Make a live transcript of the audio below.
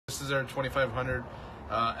This is our 2500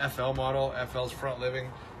 FL model. FL's front living.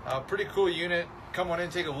 Pretty cool unit. Come on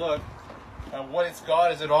in, take a look. What it's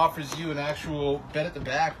got is it offers you an actual bed at the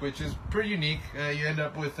back, which is pretty unique. You end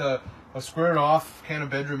up with a squared off kind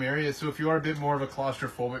of bedroom area. So if you are a bit more of a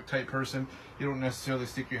claustrophobic type person, you don't necessarily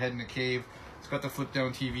stick your head in a cave. It's got the flip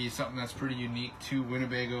down TV, something that's pretty unique to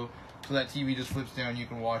Winnebago. So that TV just flips down, you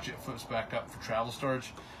can watch it, flips back up for travel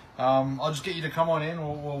storage. I'll just get you to come on in,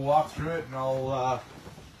 we'll walk through it, and I'll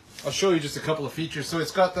show you just a couple of features. So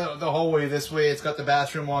it's got the hallway this way, it's got the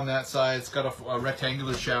bathroom on that side, it's got a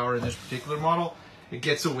rectangular shower in this particular model. It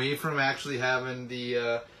gets away from actually having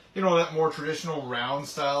the, you know, that more traditional round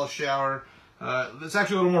style shower. It's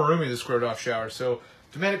actually a little more roomy, the squared off shower. So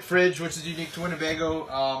Dometic fridge, which is unique to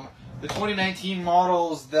Winnebago. The 2019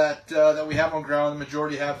 models that we have on ground, the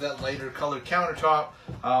majority have that lighter colored countertop,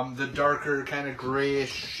 the darker kind of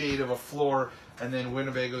grayish shade of a floor, and then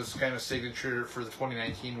Winnebago's kind of signature for the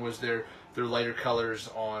 2019 was their lighter colors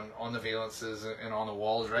on the valances and on the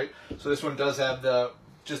walls, right? So this one does have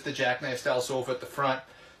just the jackknife style sofa at the front,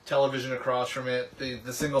 television across from it.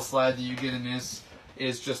 The single slide that you get in this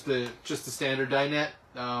is just the standard dinette,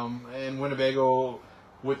 and Winnebago,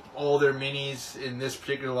 with all their minis in this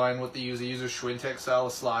particular line, what they use a Schwintek style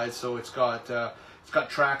of slide. So it's got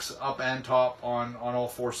tracks up and top on all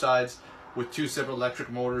four sides, with two separate electric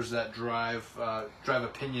motors that drive a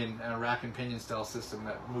pinion and a rack and pinion style system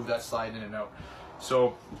that move that slide in and out.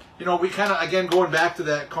 So, you know, we kind of, again, going back to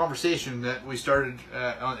that conversation that we started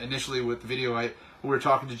initially with the video, we were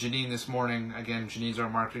talking to Janine this morning. Again, Janine's our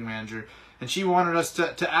marketing manager, and she wanted us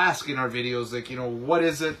to ask in our videos, like, you know, what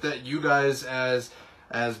is it that you guys as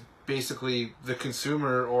basically the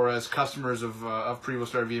consumer or as customers of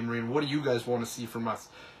Prevost RV and Marine, what do you guys want to see from us?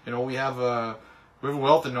 You know, we have a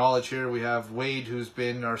wealth of knowledge here. We have Wade, who's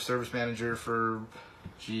been our service manager for,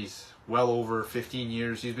 geez, well over 15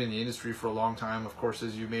 years. He's been in the industry for a long time. Of course,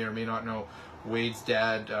 as you may or may not know, Wade's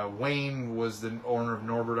dad, Wayne, was the owner of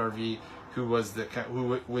Norbert RV,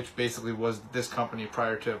 which basically was this company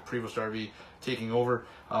prior to Prevost RV taking over.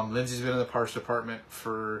 Lindsay's been in the parts department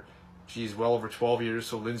for, geez, well over 12 years.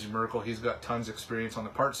 So Lindsay Merkel, he's got tons of experience on the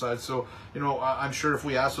parts side. So, you know, I'm sure if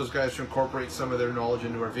we ask those guys to incorporate some of their knowledge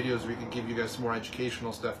into our videos, we can give you guys some more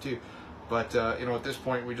educational stuff too. But, you know, at this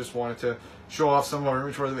point, we just wanted to show off some of our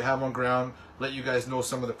inventory that we have on ground, let you guys know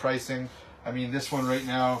some of the pricing. I mean, this one right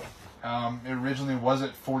now, it originally was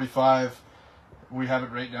at 45. We have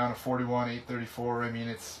it right down to 41, 834. I mean,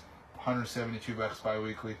 it's 172 bucks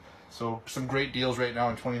bi-weekly. So some great deals right now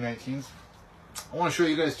in 2019s. I want to show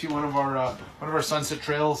you guys too one of our sunset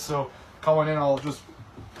trails. So come on in, I'll just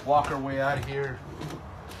walk our way out of here.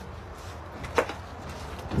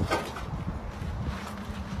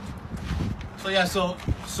 So yeah, so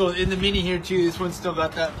in the Mini here too, this one's still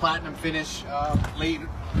got that platinum finish.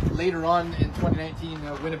 Later on in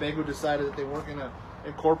 2019, Winnebago decided that they weren't going to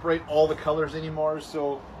incorporate all the colors anymore.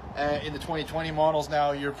 So in the 2020 models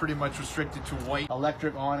now, you're pretty much restricted to white,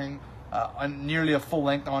 electric awning, nearly a full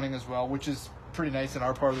length awning as well, which is pretty nice in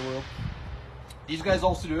our part of the world. These guys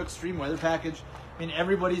also do extreme weather package. I mean,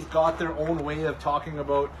 everybody's got their own way of talking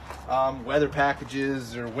about weather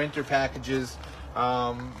packages or winter packages.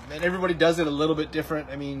 And everybody does it a little bit different.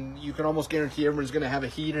 I mean, you can almost guarantee everyone's going to have a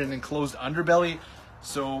heater and enclosed underbelly.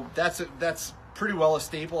 So that's pretty well a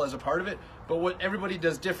staple as a part of it. But what everybody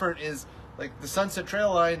does different is, like the Sunset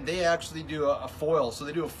Trail line, they actually do a foil. So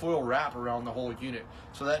they do a foil wrap around the whole unit.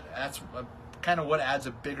 So that's kind of what adds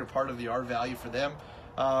a bigger part of the R value for them.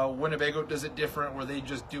 Winnebago does it different, where they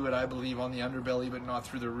just do it, I believe, on the underbelly, but not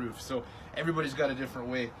through the roof. So everybody's got a different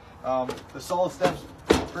way. The solid steps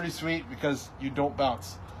pretty sweet because you don't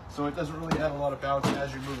bounce. So it doesn't really have a lot of bounce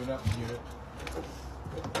as you're moving up the unit.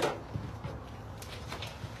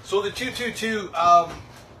 So the 222,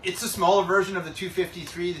 it's a smaller version of the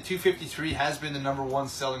 253. The 253 has been the #1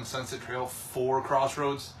 selling Sunset Trail for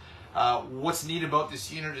Crossroads. What's neat about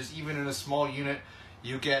this unit is even in a small unit,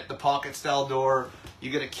 you get the pocket style door, you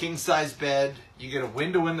get a king size bed, you get a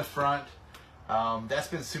window in the front. That's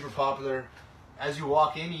been super popular. As you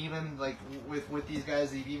walk in, even like with these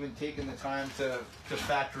guys, they've even taken the time to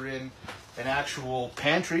factor in an actual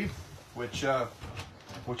pantry, which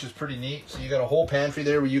is pretty neat. So you got a whole pantry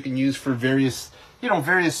there where you can use for various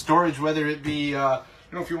storage, whether it be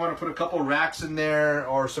if you want to put a couple racks in there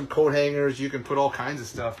or some coat hangers, you can put all kinds of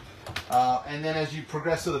stuff. And then as you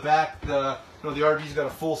progress to the back, the RV's got a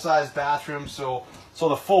full size bathroom, so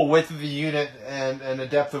the full width of the unit and a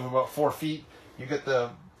depth of about 4 feet. You get the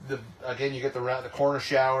corner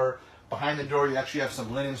shower, Behind the door, you actually have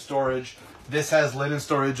some linen storage. This has linen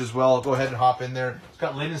storage as well. I'll go ahead and hop in there. It's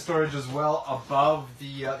got linen storage as well above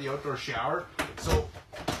the outdoor shower. So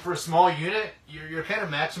for a small unit, you're kind of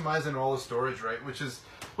maximizing all the storage, right? Which is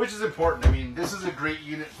important. I mean, this is a great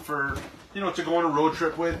unit for, you know, to go on a road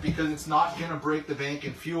trip with, because it's not going to break the bank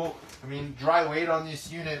in fuel. I mean, dry weight on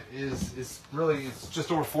this unit is really, it's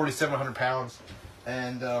just over 4,700 pounds.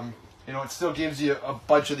 And, you know, it still gives you a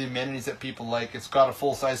bunch of the amenities that people like. It's got a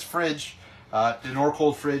full-size fridge. The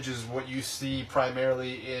Norcold fridge is what you see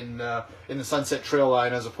primarily in the Sunset Trail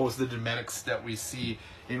line, as opposed to the Domenics that we see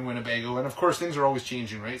in Winnebago. And of course, things are always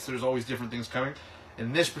changing, right? So there's always different things coming.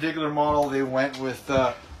 In this particular model, they went with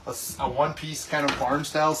a one-piece kind of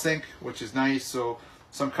barn-style sink, which is nice. So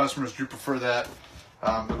some customers do prefer that.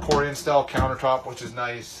 Accordion-style countertop, which is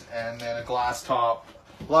nice, and then a glass top.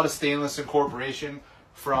 A lot of stainless incorporation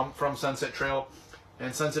from Sunset Trail.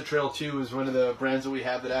 And Sunset Trail 2 is one of the brands that we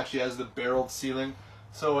have that actually has the barreled ceiling.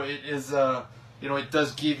 So it is, you know, it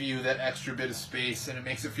does give you that extra bit of space, and it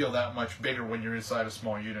makes it feel that much bigger when you're inside a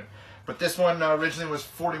small unit. But this one originally was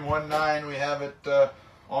 $41,900. We have it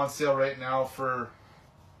on sale right now for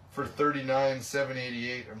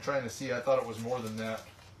 $39,788. I'm trying to see. I thought it was more than that.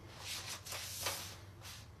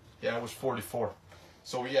 Yeah, it was $44,000.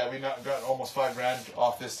 So yeah, we got almost $5,000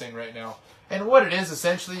 off this thing right now. And what it is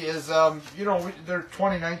essentially is, you know, they're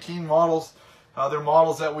 2019 models. They're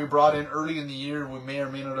models that we brought in early in the year. We may or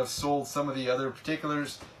may not have sold some of the other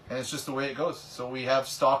particulars, and it's just the way it goes. So we have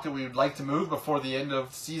stock that we would like to move before the end of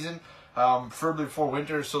the season, preferably before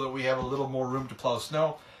winter, so that we have a little more room to plow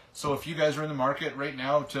snow. So if you guys are in the market right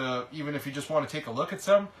now, to even if you just want to take a look at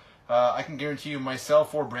some, I can guarantee you,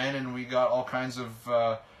 myself or Brandon, we got all kinds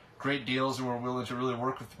of great deals, and we're willing to really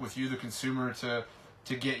work with you, the consumer, to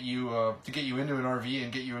get you into an RV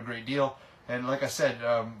and get you a great deal. And like I said,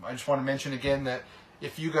 I just want to mention again that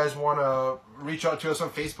if you guys want to reach out to us on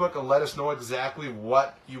Facebook and let us know exactly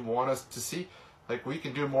what you want us to see, like, we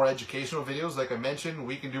can do more educational videos, like I mentioned.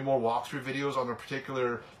 We can do more walkthrough videos on the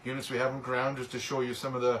particular units we have on ground, just to show you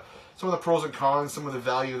some of the pros and cons, some of the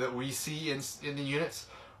value that we see in the units.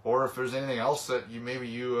 Or if there's anything else that maybe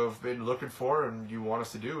you have been looking for and you want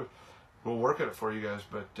us to do, we'll work at it for you guys.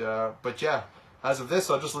 But yeah, as of this,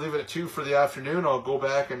 I'll just leave it at 2 for the afternoon. I'll go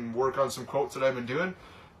back and work on some quotes that I've been doing.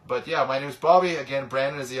 But yeah, my name is Bobby. Again,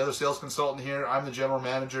 Brandon is the other sales consultant here. I'm the general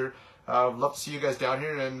manager. Love to see you guys down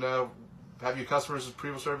here and have you customers as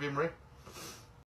previous RV Marie.